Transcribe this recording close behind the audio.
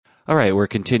All right, we're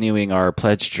continuing our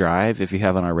pledge drive. If you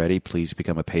haven't already, please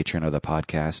become a patron of the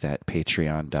podcast at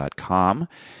patreon.com.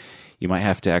 You might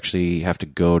have to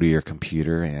go to your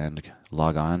computer and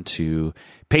log on to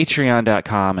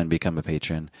patreon.com and become a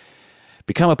patron.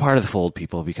 Become a part of the fold,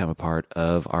 people. Become a part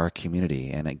of our community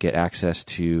and get access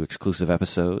to exclusive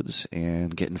episodes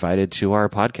and get invited to our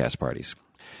podcast parties,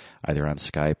 either on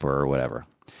Skype or whatever.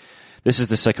 This is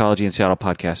the Psychology in Seattle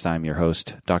podcast. I'm your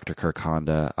host, Dr. Kirk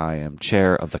Honda. I am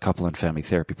chair of the Couple and Family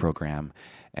Therapy Program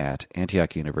at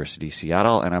Antioch University,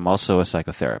 Seattle, and I'm also a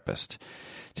psychotherapist.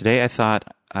 Today I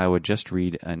thought I would just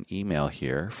read an email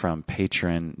here from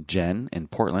patron Jen in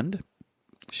Portland.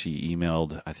 She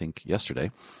emailed, I think,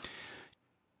 yesterday.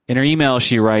 In her email,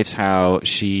 she writes how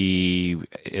she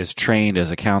is trained as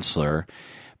a counselor,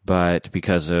 but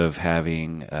because of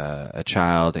having a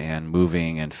child and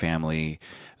moving and family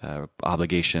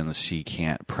obligations, she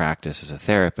can't practice as a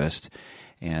therapist.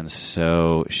 And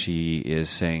so she is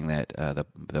saying that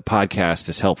the podcast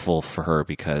is helpful for her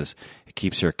because it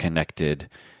keeps her connected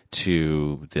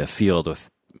to the field,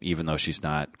 even though she's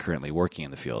not currently working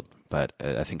in the field. But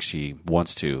I think she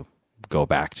wants to go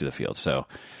back to the field. So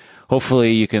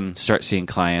hopefully you can start seeing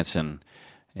clients and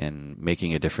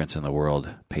making a difference in the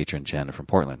world. Patron Jen from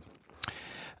Portland.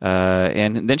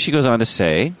 And then she goes on to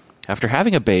say, after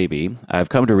having a baby, I've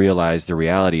come to realize the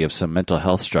reality of some mental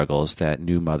health struggles that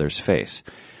new mothers face.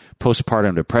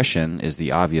 Postpartum depression is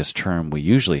the obvious term we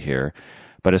usually hear,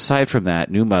 but aside from that,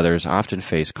 new mothers often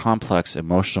face complex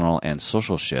emotional and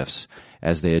social shifts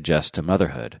as they adjust to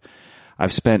motherhood.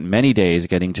 I've spent many days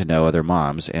getting to know other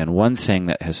moms, and one thing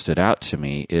that has stood out to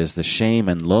me is the shame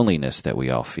and loneliness that we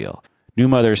all feel. New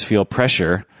mothers feel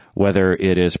pressure, whether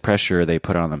it is pressure they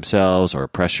put on themselves or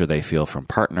pressure they feel from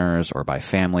partners or by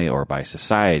family or by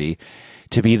society,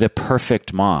 to be the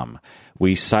perfect mom.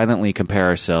 We silently compare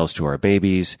ourselves to our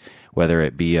babies, whether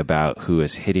it be about who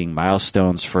is hitting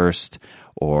milestones first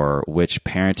or which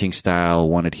parenting style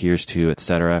one adheres to,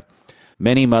 etc.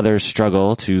 Many mothers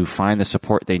struggle to find the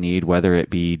support they need, whether it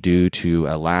be due to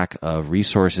a lack of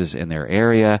resources in their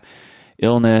area,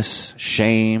 illness,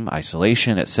 shame,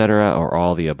 isolation, etc., or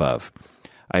all the above.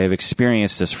 I have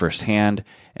experienced this firsthand,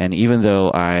 and even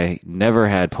though I never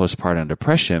had postpartum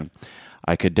depression,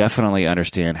 I could definitely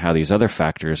understand how these other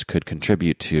factors could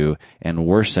contribute to and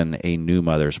worsen a new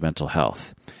mother's mental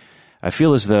health. I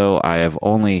feel as though I have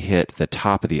only hit the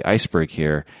top of the iceberg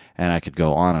here, and I could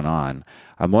go on and on.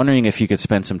 I'm wondering if you could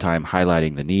spend some time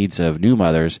highlighting the needs of new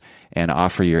mothers and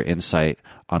offer your insight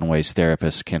on ways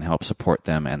therapists can help support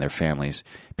them and their families.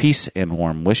 Peace and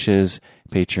warm wishes,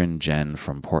 patron Jen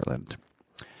from Portland.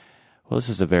 Well, this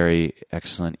is a very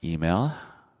excellent email,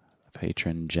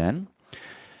 patron Jen.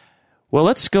 Well,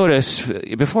 let's go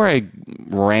to, before I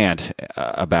rant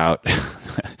about,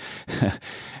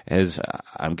 as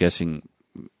I'm guessing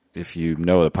if you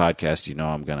know the podcast, you know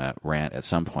I'm going to rant at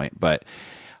some point, but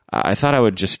I thought I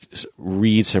would just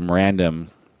read some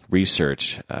random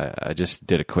research. I just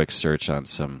did a quick search on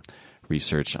some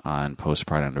research on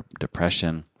postpartum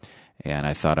depression, and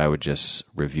I thought I would just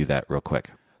review that real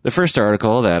quick. The first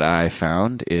article that I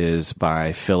found is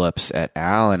by Phillips et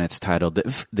al., and it's titled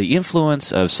The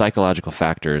Influence of Psychological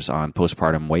Factors on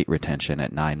Postpartum Weight Retention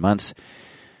at 9 Months.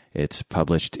 It's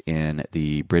published in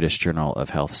the British Journal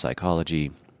of Health Psychology,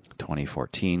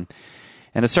 2014.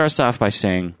 And it starts off by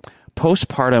saying,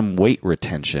 postpartum weight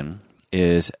retention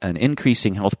is an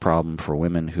increasing health problem for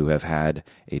women who have had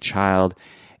a child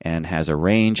and has a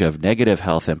range of negative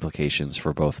health implications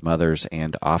for both mothers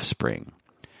and offspring.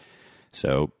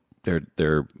 So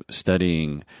they're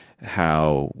studying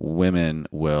how women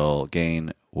will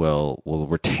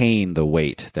retain the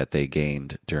weight that they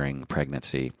gained during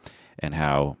pregnancy, and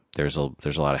how there's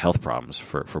a lot of health problems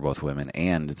for both women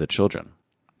and the children.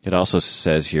 It also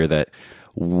says here that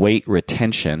weight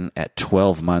retention at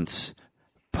 12 months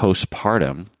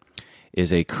postpartum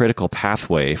is a critical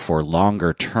pathway for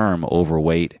longer-term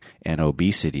overweight and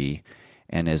obesity,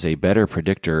 and is a better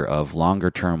predictor of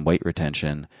longer-term weight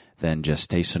retention than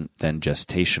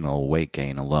gestational weight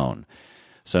gain alone.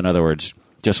 So in other words,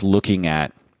 just looking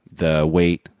at the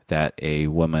weight that a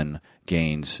woman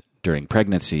gains during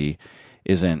pregnancy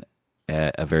isn't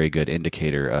a very good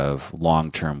indicator of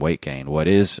long-term weight gain. What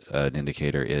is an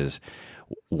indicator is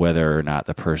whether or not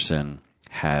the person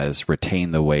has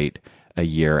retained the weight a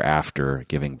year after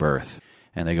giving birth.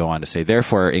 And they go on to say,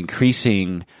 therefore,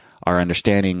 increasing our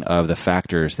understanding of the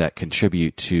factors that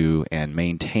contribute to and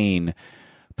maintain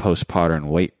postpartum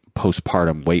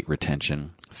weight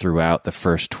retention throughout the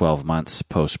first 12 months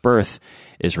post-birth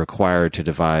is required to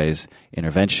devise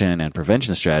intervention and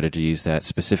prevention strategies that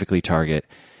specifically target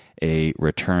a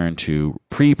return to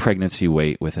pre-pregnancy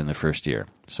weight within the first year.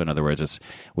 So in other words,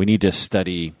 we need to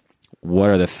study what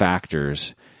are the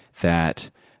factors that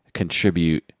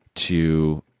contribute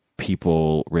to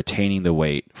people retaining the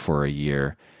weight for a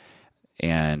year,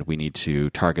 and we need to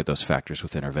target those factors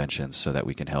with interventions so that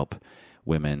we can help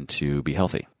women to be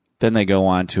healthy. Then they go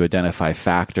on to identify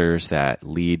factors that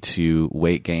lead to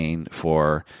weight gain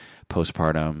for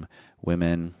postpartum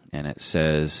women, and it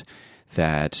says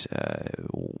that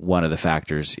one of the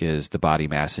factors is the body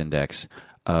mass index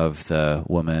of the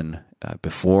woman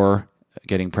before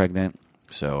getting pregnant.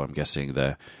 So I'm guessing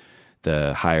the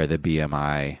higher the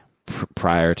BMI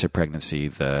prior to pregnancy,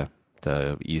 the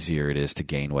easier it is to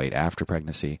gain weight after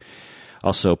pregnancy.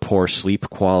 Also, poor sleep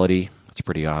quality. It's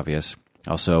pretty obvious.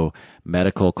 Also,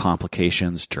 medical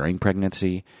complications during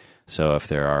pregnancy. So if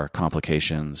there are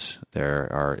complications,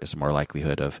 is more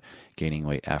likelihood of gaining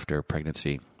weight after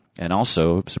pregnancy. And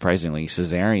also, surprisingly,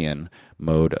 cesarean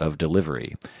mode of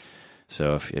delivery.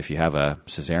 So if you have a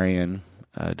cesarean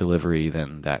delivery,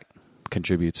 then that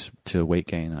contributes to weight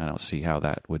gain. I don't see how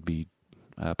that would be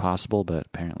possible, but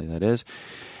apparently that is.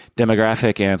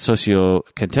 Demographic and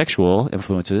socio-contextual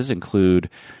influences include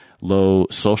low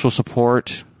social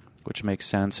support, which makes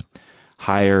sense,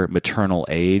 higher maternal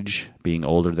age, being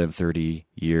older than 30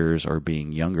 years or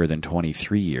being younger than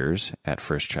 23 years at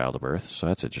first childbirth. So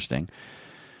that's interesting.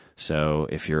 So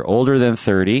if you're older than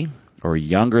 30 or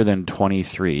younger than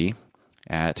 23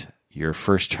 at your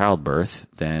first childbirth,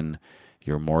 then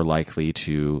you're more likely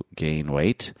to gain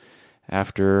weight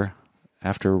after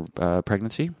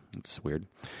pregnancy. It's weird.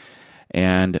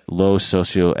 And low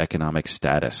socioeconomic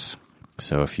status.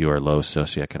 So if you are low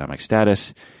socioeconomic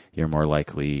status, you're more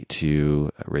likely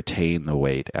to retain the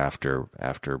weight after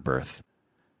birth.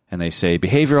 And they say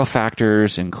behavioral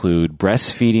factors include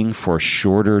breastfeeding for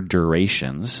shorter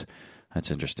durations.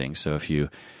 That's interesting. So if you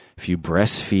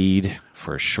breastfeed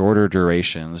for shorter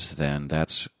durations, then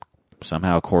that's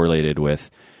somehow correlated with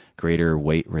greater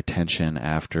weight retention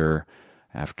after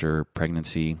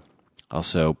pregnancy.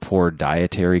 Also, poor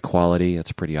dietary quality.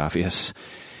 That's pretty obvious.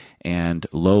 And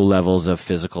low levels of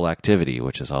physical activity,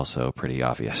 which is also pretty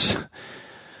obvious.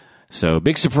 So,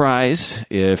 big surprise,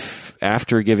 if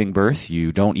after giving birth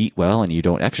you don't eat well and you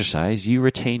don't exercise, you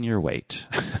retain your weight.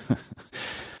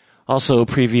 Also,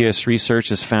 previous research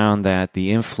has found that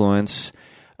the influence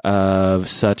of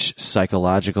such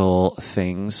psychological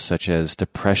things such as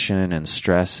depression and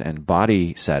stress and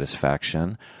body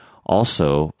satisfaction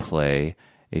also play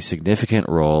a significant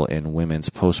role in women's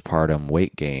postpartum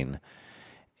weight gain,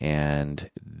 and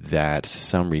that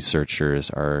some researchers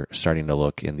are starting to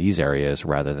look in these areas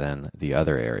rather than the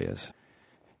other areas.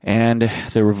 And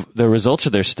the results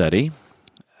of their study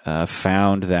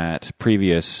found that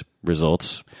previous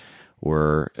results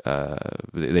were,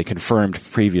 they confirmed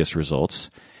previous results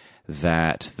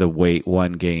that the weight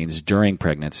one gains during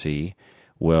pregnancy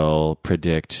will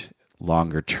predict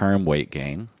longer-term weight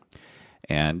gain.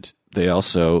 And they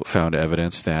also found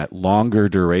evidence that longer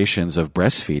durations of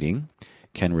breastfeeding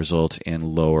can result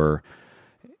in lower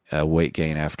weight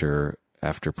gain after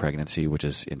pregnancy, which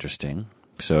is interesting.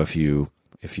 So if you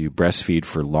breastfeed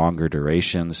for longer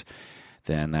durations,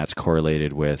 then that's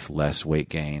correlated with less weight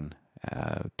gain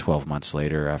 12 months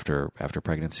later after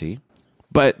pregnancy.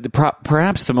 But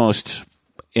perhaps the most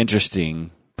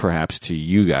interesting, perhaps to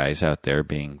you guys out there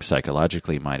being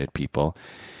psychologically minded people,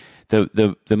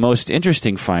 the most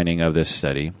interesting finding of this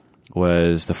study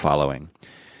was the following.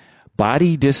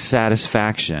 Body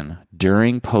dissatisfaction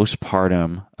during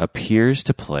postpartum appears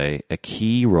to play a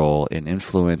key role in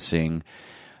influencing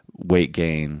weight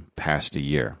gain past a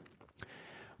year.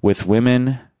 With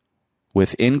women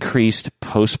with increased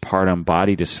postpartum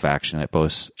body dissatisfaction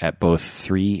at both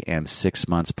 3 and 6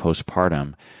 months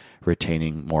postpartum,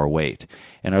 retaining more weight.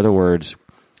 In other words,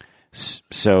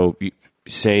 so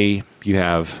say you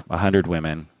have 100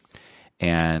 women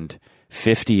and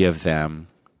 50 of them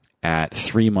at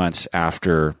 3 months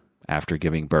after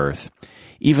giving birth,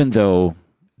 even though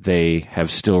they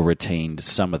have still retained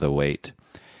some of the weight,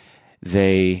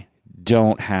 they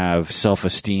don't have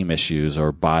self-esteem issues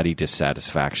or body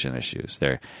dissatisfaction issues.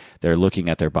 They're looking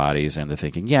at their bodies and they're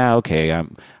thinking, yeah, okay,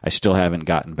 I still haven't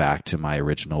gotten back to my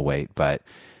original weight, but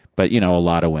you know, a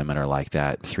lot of women are like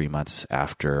that 3 months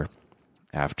after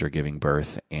giving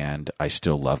birth, and I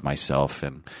still love myself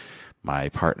and my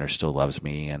partner still loves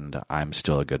me and I'm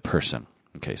still a good person.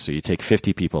 Okay, so you take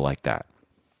 50 people like that,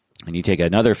 and you take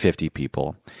another 50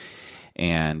 people,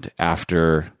 and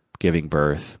after giving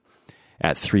birth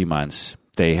at 3 months,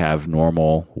 they have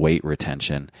normal weight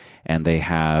retention and they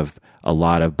have a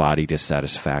lot of body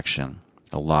dissatisfaction,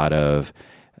 a lot of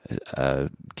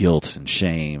guilt and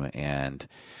shame and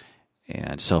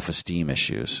self-esteem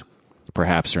issues.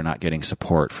 Perhaps they're not getting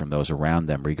support from those around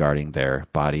them regarding their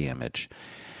body image.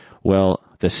 Well,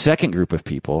 the second group of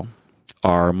people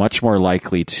are much more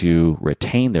likely to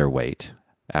retain their weight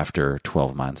after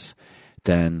 12 months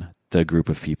than the group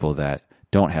of people that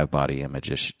don't have body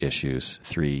image issues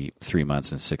 3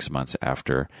 months and 6 months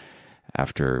after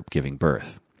giving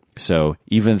birth. So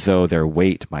even though their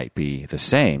weight might be the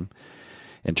same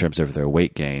in terms of their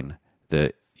weight gain,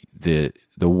 the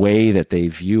way that they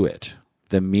view it,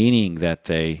 the meaning that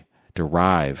they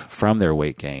derive from their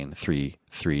weight gain 3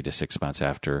 to 6 months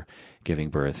after giving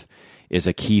birth is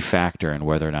a key factor in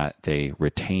whether or not they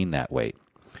retain that weight,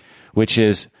 which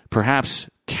is perhaps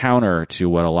counter to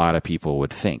what a lot of people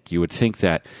would think. You would think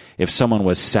that if someone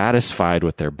was satisfied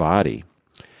with their body,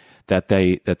 that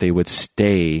they would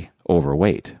stay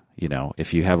overweight. You know,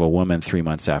 if you have a woman 3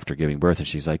 months after giving birth and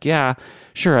she's like, yeah,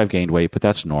 sure, I've gained weight, but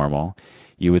that's normal.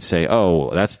 You would say, oh,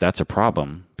 that's a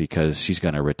problem because she's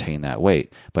going to retain that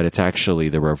weight. But it's actually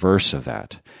the reverse of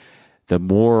that. The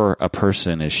more a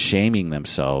person is shaming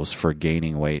themselves for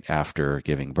gaining weight after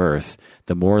giving birth,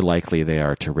 the more likely they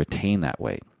are to retain that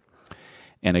weight.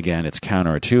 And again, it's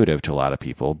counterintuitive to a lot of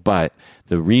people, but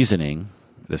the reasoning,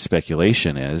 the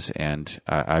speculation is, and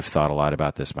I've thought a lot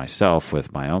about this myself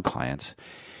with my own clients,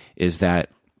 is that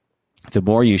the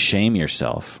more you shame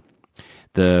yourself,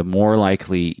 the more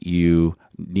likely you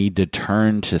need to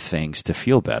turn to things to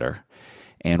feel better.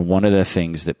 And one of the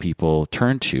things that people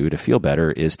turn to feel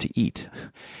better is to eat.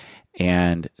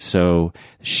 And so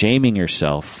shaming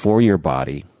yourself for your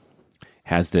body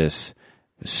has this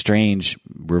strange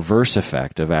reverse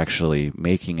effect of actually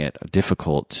making it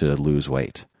difficult to lose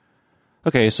weight.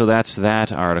 Okay, so that's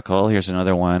that article. Here's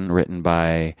another one written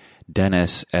by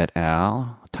Dennis et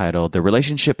al., titled The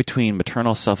Relationship Between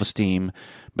Maternal Self-Esteem,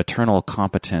 Maternal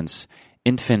Competence,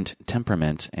 Infant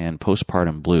Temperament, and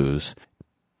Postpartum Blues,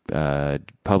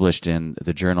 published in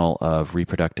the Journal of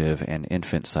Reproductive and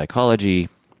Infant Psychology,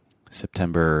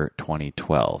 September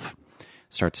 2012.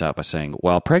 Starts out by saying,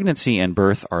 while pregnancy and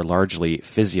birth are largely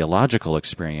physiological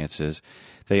experiences,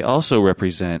 they also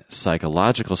represent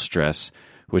psychological stress,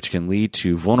 which can lead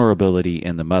to vulnerability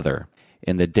in the mother.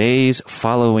 In the days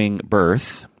following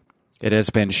birth, it has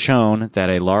been shown that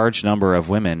a large number of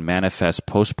women manifest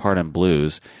postpartum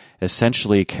blues,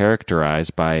 essentially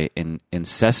characterized by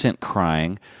incessant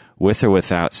crying with or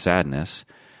without sadness,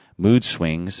 mood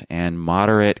swings, and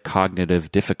moderate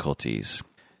cognitive difficulties.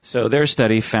 So their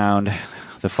study found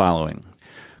the following.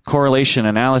 Correlation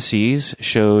analyses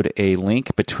showed a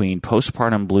link between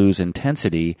postpartum blues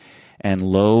intensity and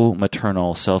low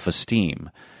maternal self-esteem.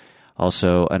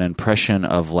 Also, an impression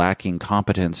of lacking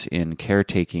competence in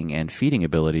caretaking and feeding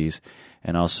abilities,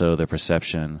 and also the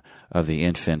perception of the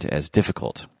infant as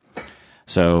difficult.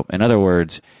 So, in other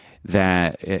words,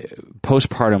 that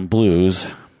postpartum blues,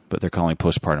 but they're calling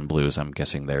postpartum blues, I'm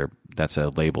guessing that's a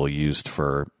label used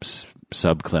for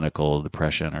subclinical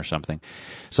depression or something.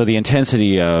 So the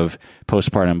intensity of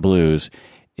postpartum blues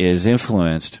is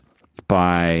influenced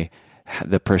by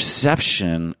the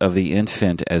perception of the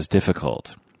infant as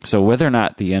difficult. So whether or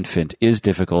not the infant is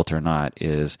difficult or not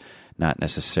is not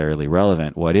necessarily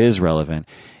relevant. What is relevant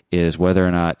is whether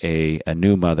or not a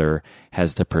new mother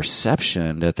has the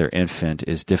perception that their infant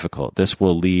is difficult. This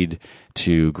will lead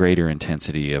to greater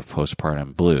intensity of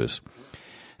postpartum blues.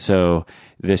 So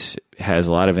this has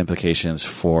a lot of implications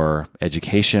for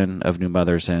education of new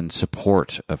mothers and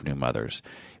support of new mothers.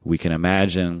 We can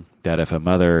imagine that if a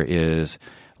mother is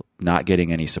not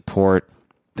getting any support,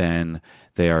 then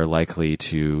they are likely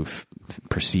to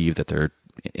perceive that their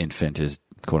infant is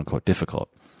quote-unquote difficult.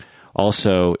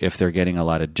 Also, if they're getting a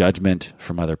lot of judgment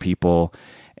from other people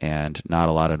and not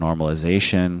a lot of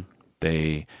normalization,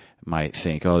 they might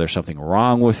think, oh, there's something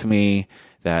wrong with me,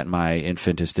 that my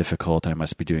infant is difficult, I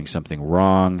must be doing something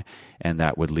wrong, and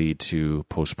that would lead to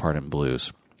postpartum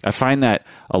blues. I find that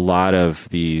a lot of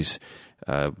these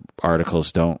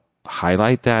articles don't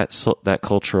highlight that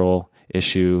cultural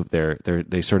issue.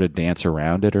 They sort of dance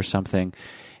around it or something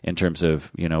in terms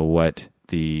of, what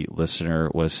the listener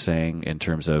was saying in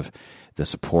terms of the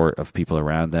support of people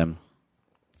around them.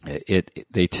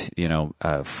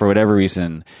 For whatever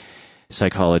reason,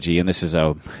 psychology, and this is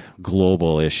a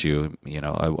global issue,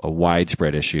 a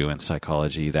widespread issue in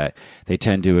psychology, that they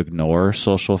tend to ignore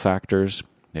social factors.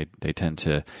 They tend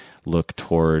to look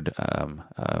toward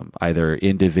either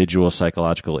individual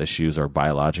psychological issues or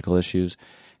biological issues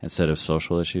instead of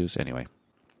social issues. Anyway,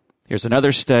 here's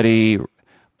another study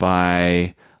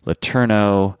by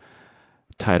Letourneau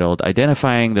titled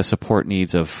Identifying the Support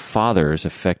Needs of Fathers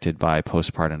Affected by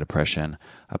Postpartum Depression,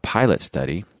 a Pilot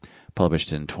Study.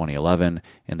 published in 2011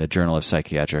 in the Journal of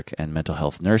Psychiatric and Mental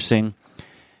Health Nursing.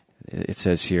 It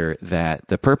says here that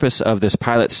the purpose of this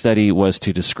pilot study was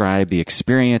to describe the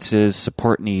experiences,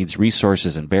 support needs,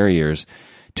 resources, and barriers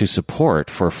to support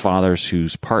for fathers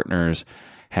whose partners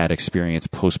had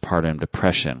experienced postpartum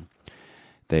depression.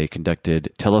 They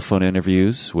conducted telephone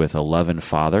interviews with 11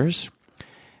 fathers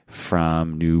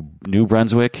from New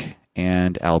Brunswick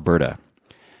and Alberta.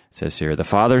 It says here, the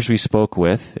fathers we spoke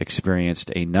with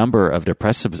experienced a number of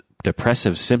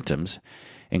depressive symptoms,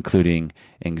 including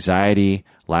anxiety,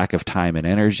 lack of time and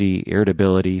energy,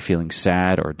 irritability, feeling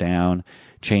sad or down,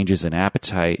 changes in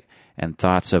appetite, and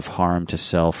thoughts of harm to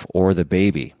self or the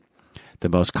baby. The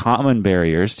most common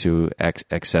barriers to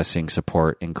accessing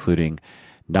support including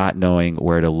not knowing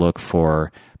where to look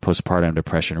for postpartum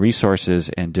depression resources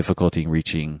and difficulty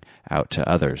reaching out to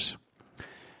others.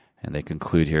 And they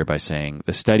conclude here by saying,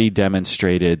 the study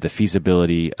demonstrated the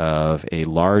feasibility of a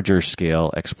larger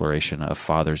scale exploration of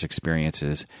fathers'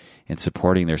 experiences in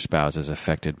supporting their spouses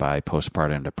affected by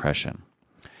postpartum depression.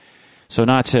 So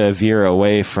not to veer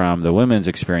away from the women's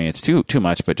experience too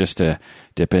much, but just to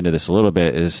dip into this a little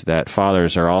bit, is that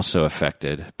fathers are also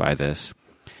affected by this.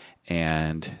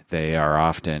 And they are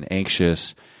often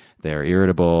anxious, they're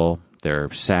irritable,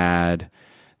 they're sad,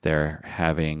 they're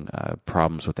having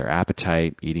problems with their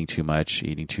appetite, eating too much,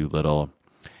 eating too little.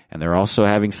 And they're also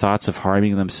having thoughts of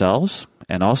harming themselves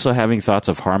and also having thoughts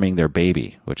of harming their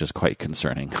baby, which is quite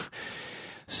concerning.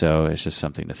 So it's just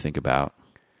something to think about.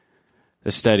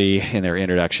 The study in their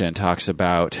introduction talks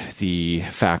about the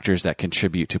factors that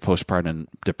contribute to postpartum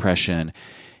depression,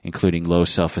 including low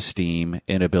self-esteem,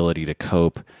 inability to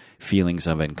cope, feelings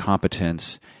of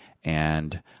incompetence,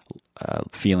 and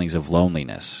feelings of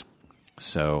loneliness.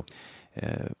 So,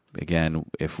 again,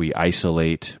 if we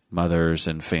isolate mothers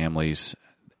and families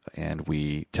and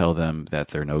we tell them that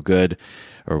they're no good,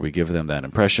 or we give them that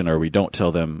impression, or we don't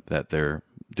tell them that they're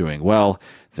doing well,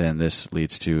 then this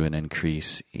leads to an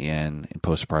increase in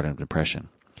postpartum depression.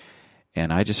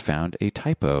 And I just found a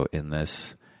typo in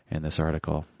this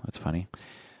article. That's funny.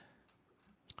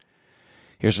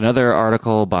 Here's another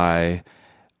article by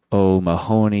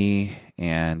O'Mahony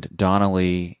and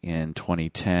Donnelly in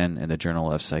 2010 in the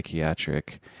Journal of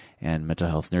Psychiatric and Mental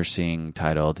Health Nursing,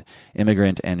 titled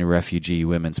Immigrant and Refugee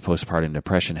Women's Postpartum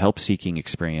Depression, Help-Seeking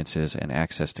Experiences and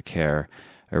Access to Care,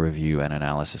 a Review and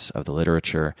Analysis of the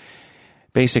Literature.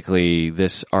 Basically,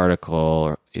 this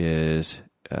article is,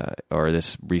 or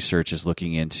this research is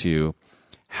looking into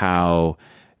how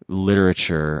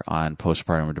literature on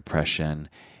postpartum depression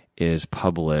is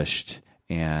published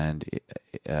and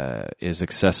is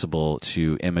accessible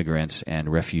to immigrants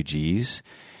and refugees,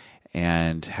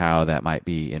 and how that might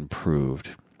be improved.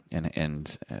 And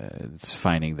it's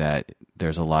finding that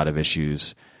there's a lot of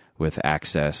issues with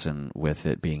access and with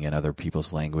it being in other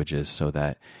people's languages, so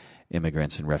that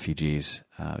immigrants and refugees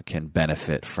can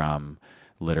benefit from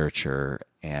literature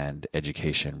and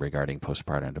education regarding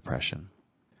postpartum depression.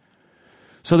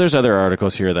 So there's other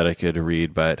articles here that I could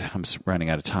read, but I'm running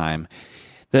out of time.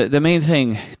 The main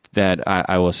thing that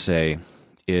I will say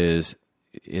is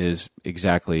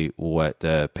exactly what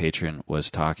the patron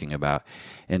was talking about,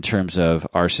 in terms of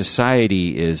our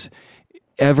society is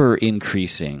ever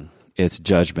increasing its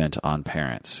judgment on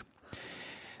parents.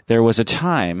 There was a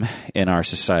time in our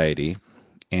society,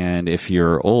 and if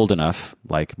you're old enough,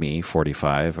 like me,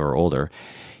 45 or older,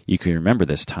 you can remember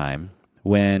this time,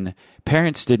 when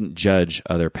parents didn't judge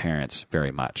other parents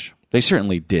very much. They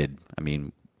certainly did. I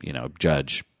mean,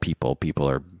 judge people. People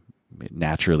are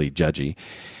naturally judgy.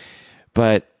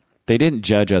 But they didn't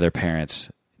judge other parents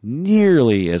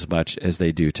nearly as much as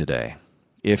they do today.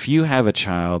 If you have a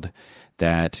child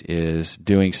that is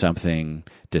doing something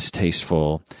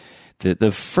distasteful,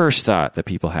 the first thought that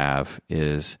people have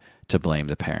is to blame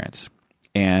the parents.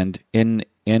 And in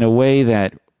a way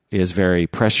that is very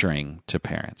pressuring to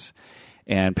parents.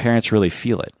 And parents really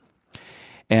feel it.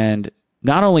 And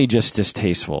not only just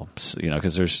distasteful,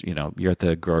 because there's, you're at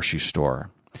the grocery store.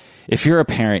 If you're a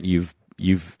parent, you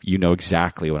know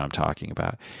exactly what I'm talking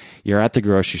about. You're at the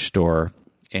grocery store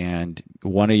and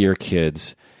one of your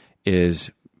kids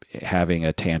is having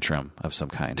a tantrum of some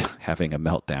kind, having a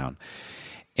meltdown.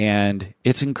 And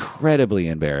it's incredibly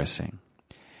embarrassing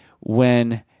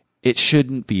when it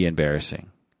shouldn't be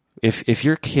embarrassing. If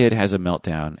your kid has a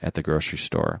meltdown at the grocery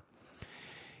store,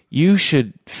 you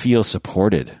should feel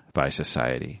supported by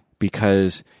society,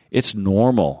 because it's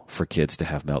normal for kids to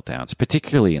have meltdowns,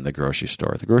 particularly in the grocery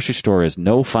store. The grocery store is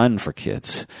no fun for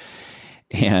kids.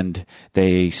 And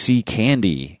they see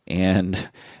candy and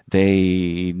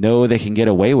they know they can get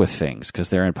away with things because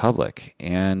they're in public.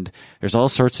 And there's all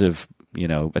sorts of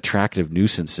attractive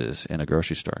nuisances in a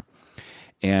grocery store.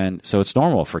 And so it's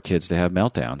normal for kids to have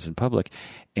meltdowns in public.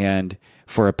 And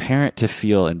for a parent to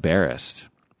feel embarrassed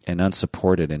and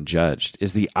unsupported and judged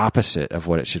is the opposite of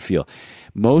what it should feel.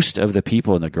 Most of the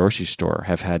people in the grocery store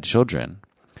have had children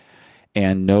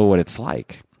and know what it's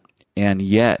like. And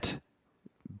yet,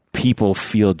 people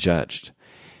feel judged.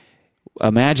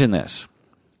 Imagine this.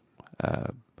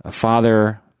 A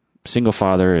single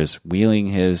father is wheeling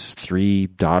his 3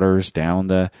 daughters down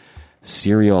the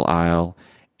cereal aisle,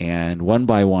 and one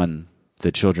by one,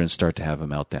 the children start to have a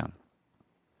meltdown.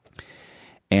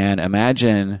 And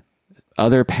imagine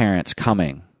other parents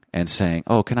coming and saying,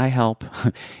 "Oh, can I help?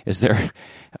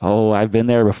 I've been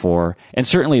there before." And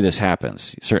certainly this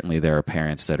happens. Certainly there are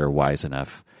parents that are wise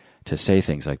enough to say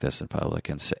things like this in public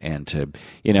and to,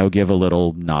 give a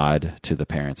little nod to the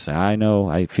parents. Say, "I know,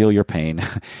 I feel your pain."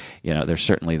 There's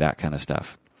certainly that kind of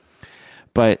stuff.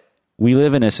 But we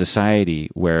live in a society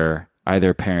where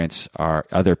either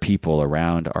other people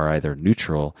around are either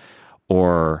neutral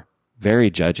or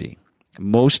very judgy.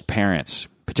 Most parents,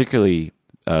 particularly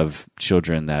of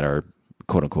children that are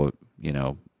quote unquote,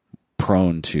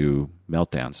 prone to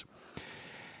meltdowns,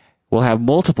 will have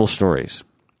multiple stories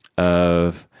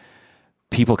of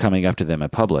people coming up to them in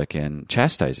public and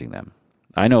chastising them.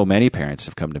 I know many parents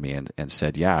have come to me and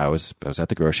said, "Yeah, I was at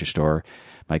the grocery store.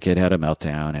 My kid had a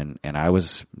meltdown and I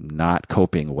was not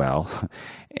coping well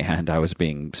and I was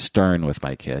being stern with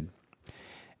my kid.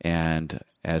 And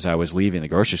as I was leaving the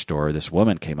grocery store, this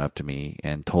woman came up to me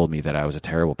and told me that I was a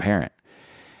terrible parent."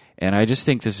 And I just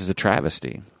think this is a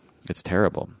travesty. It's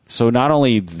terrible. So not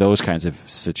only those kinds of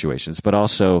situations, but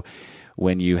also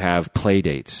when you have play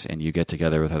dates and you get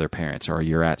together with other parents, or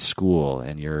you're at school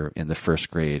and you're in the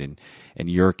first grade and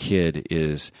your kid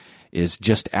is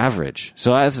just average.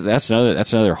 So that's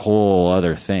another whole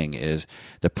other thing, is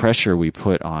the pressure we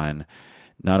put on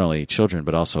not only children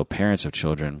but also parents of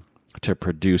children to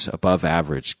produce above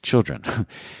average children.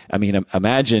 I mean,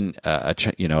 imagine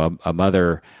a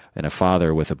mother and a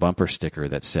father with a bumper sticker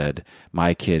that said,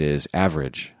 "My kid is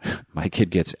average. My kid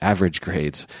gets average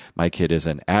grades. My kid is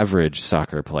an average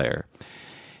soccer player."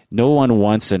 No one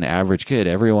wants an average kid.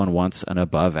 Everyone wants an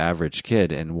above average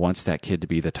kid and wants that kid to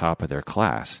be the top of their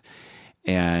class.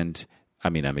 And I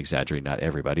mean, I'm exaggerating, not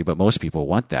everybody, but most people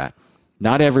want that.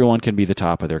 Not everyone can be the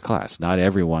top of their class. Not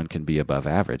everyone can be above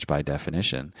average by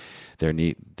definition. There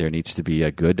needs to be a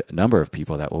good number of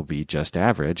people that will be just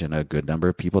average, and a good number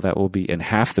of people that will be, and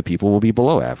half the people will be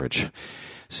below average.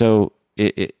 So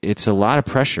it's a lot of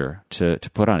pressure to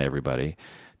put on everybody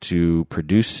to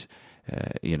produce,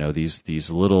 these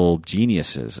little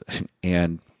geniuses.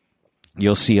 And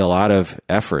you'll see a lot of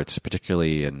efforts,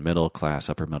 particularly in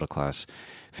upper middle class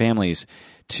families,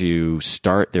 to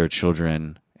start their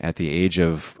children at the age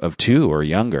of 2 or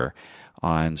younger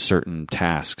on certain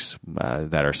tasks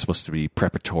that are supposed to be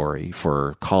preparatory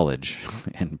for college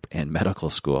and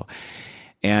medical school.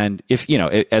 And if,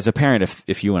 as a parent,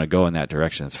 if you want to go in that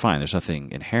direction, it's fine. There's nothing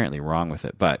inherently wrong with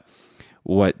it. But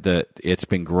it's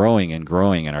been growing and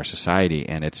growing in our society,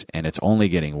 and it's only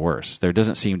getting worse. There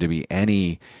doesn't seem to be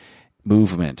any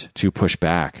movement to push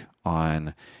back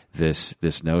on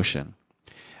this notion.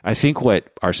 I think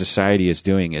what our society is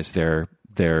doing is they're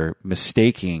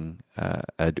mistaking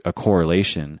a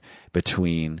correlation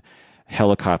between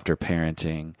helicopter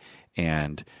parenting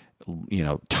and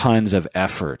tons of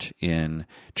effort in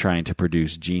trying to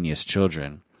produce genius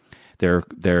children.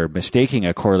 They're mistaking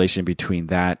a correlation between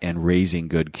that and raising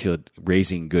good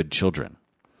children.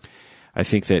 I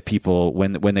think that people,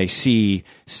 when they see,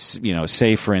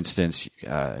 say for instance,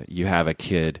 you have a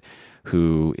kid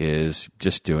who is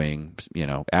just doing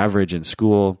average in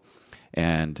school,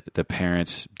 and the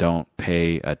parents don't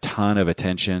pay a ton of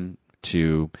attention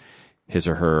to his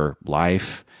or her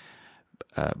life,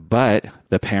 but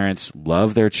the parents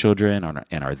love their children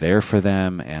and are there for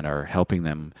them and are helping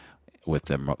them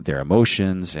with their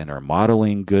emotions and are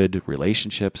modeling good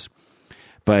relationships,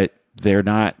 but they're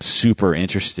not super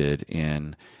interested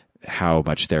in how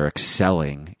much they're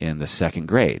excelling in the second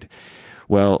grade.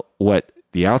 Well, what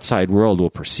the outside world will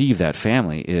perceive that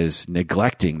family is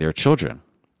neglecting their children.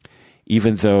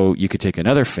 Even though you could take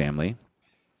another family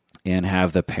and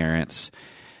have the parents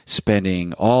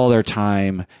spending all their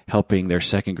time helping their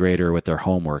second grader with their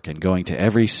homework and going to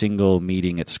every single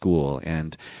meeting at school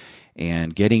and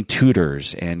getting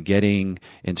tutors and getting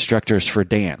instructors for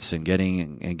dance and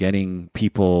getting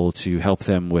people to help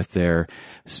them with their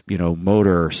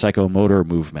psychomotor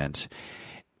movement.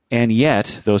 And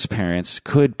yet those parents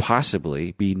could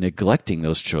possibly be neglecting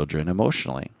those children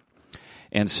emotionally.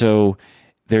 And so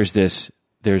there's this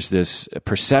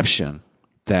perception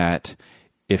that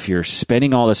if you're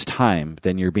spending all this time,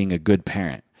 then you're being a good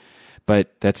parent.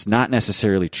 But that's not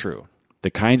necessarily true. The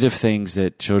kinds of things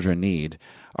that children need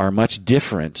are much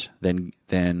different than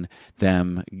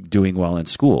them doing well in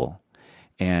school.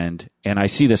 And I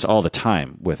see this all the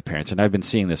time with parents, and I've been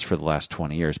seeing this for the last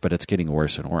 20 years, but it's getting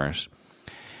worse and worse.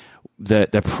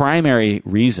 The primary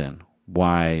reason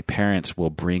why parents will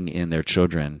bring in their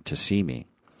children to see me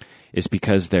is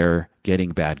because they're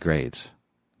getting bad grades.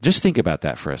 Just think about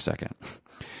that for a second.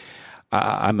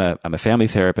 I'm a family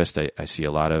therapist. I see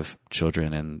a lot of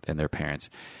children and their parents.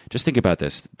 Just think about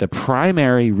this. The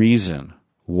primary reason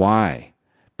why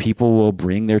people will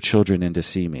bring their children in to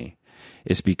see me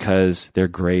is because their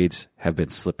grades have been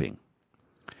slipping.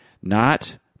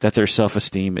 Not that their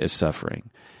self-esteem is suffering.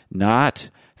 Not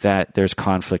that there's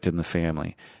conflict in the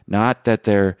family. Not that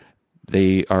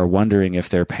they are wondering if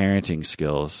their parenting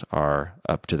skills are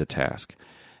up to the task.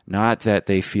 Not that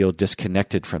they feel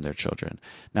disconnected from their children.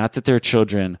 Not that their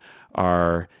children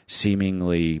are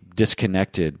seemingly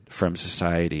disconnected from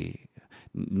society.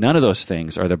 None of those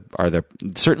things are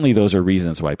certainly those are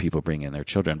reasons why people bring in their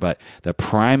children, but the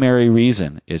primary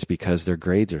reason is because their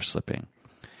grades are slipping.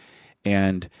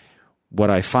 And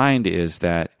what I find is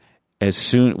that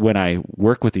when I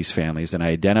work with these families and I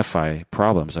identify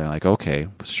problems, I'm like, okay,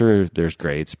 sure, there's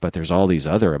grades, but there's all these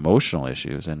other emotional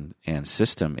issues and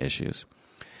system issues.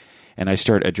 And I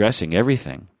start addressing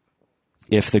everything.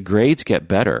 If the grades get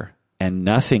better and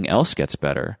nothing else gets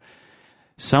better,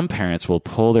 some parents will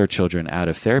pull their children out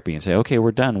of therapy and say, okay,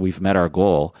 we're done. We've met our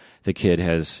goal. The kid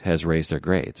has raised their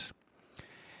grades.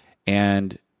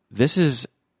 And this is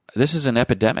an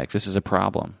epidemic. This is a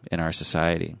problem in our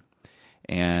society.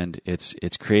 And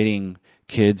it's creating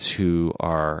kids who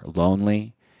are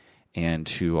lonely and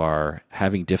who are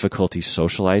having difficulty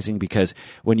socializing, because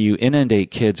when you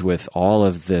inundate kids with all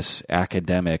of this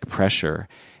academic pressure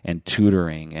and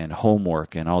tutoring and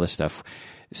homework and all this stuff,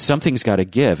 something's got to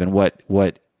give. And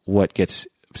what gets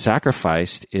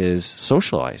sacrificed is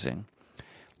socializing,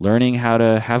 learning how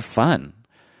to have fun,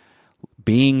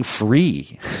 being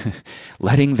free,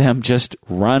 letting them just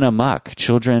run amok.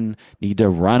 Children need to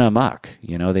run amok.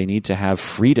 They need to have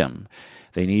freedom.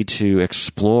 They need to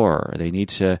explore. They need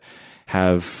to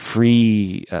have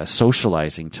free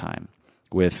socializing time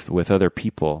with other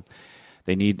people.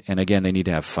 They need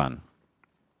to have fun.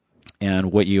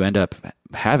 And what you end up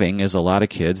having is a lot of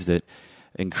kids that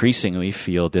increasingly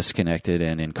feel disconnected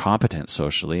and incompetent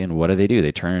socially. And what do?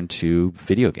 They turn to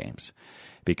video games,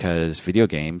 because video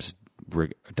games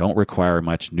don't require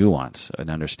much nuance and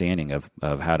understanding of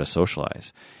how to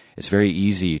socialize. It's very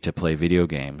easy to play video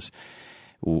games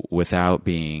without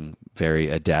being very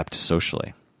adept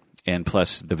socially. And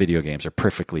plus, the video games are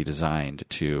perfectly designed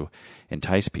to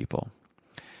entice people.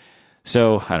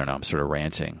 So, I don't know, I'm sort of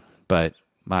ranting. But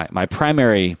my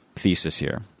primary thesis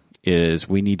here is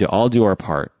we need to all do our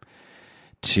part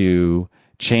to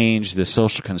change the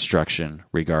social construction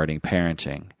regarding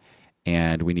parenting.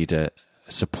 And we need to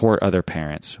support other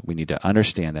parents. We need to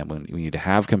understand them. We need to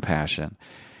have compassion.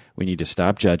 We need to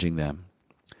stop judging them.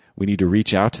 We need to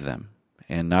reach out to them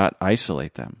and not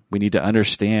isolate them. We need to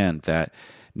understand that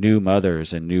new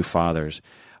mothers and new fathers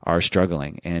are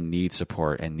struggling and need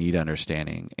support and need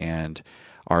understanding and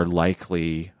are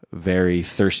likely very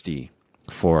thirsty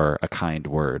for a kind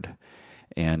word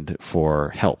and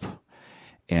for help.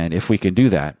 And if we can do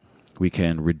that, we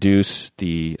can reduce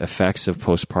the effects of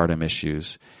postpartum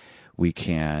issues. We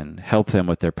can help them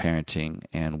with their parenting,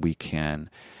 and we can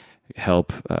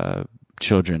help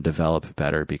children develop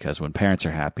better, because when parents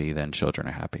are happy, then children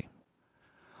are happy.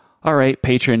 All right,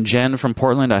 patron Jen from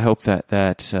Portland, I hope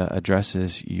that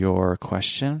addresses your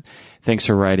question. Thanks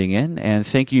for writing in, and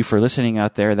thank you for listening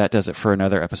out there. That does it for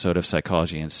another episode of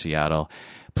Psychology in Seattle.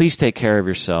 Please take care of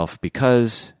yourself,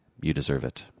 because you deserve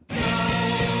it.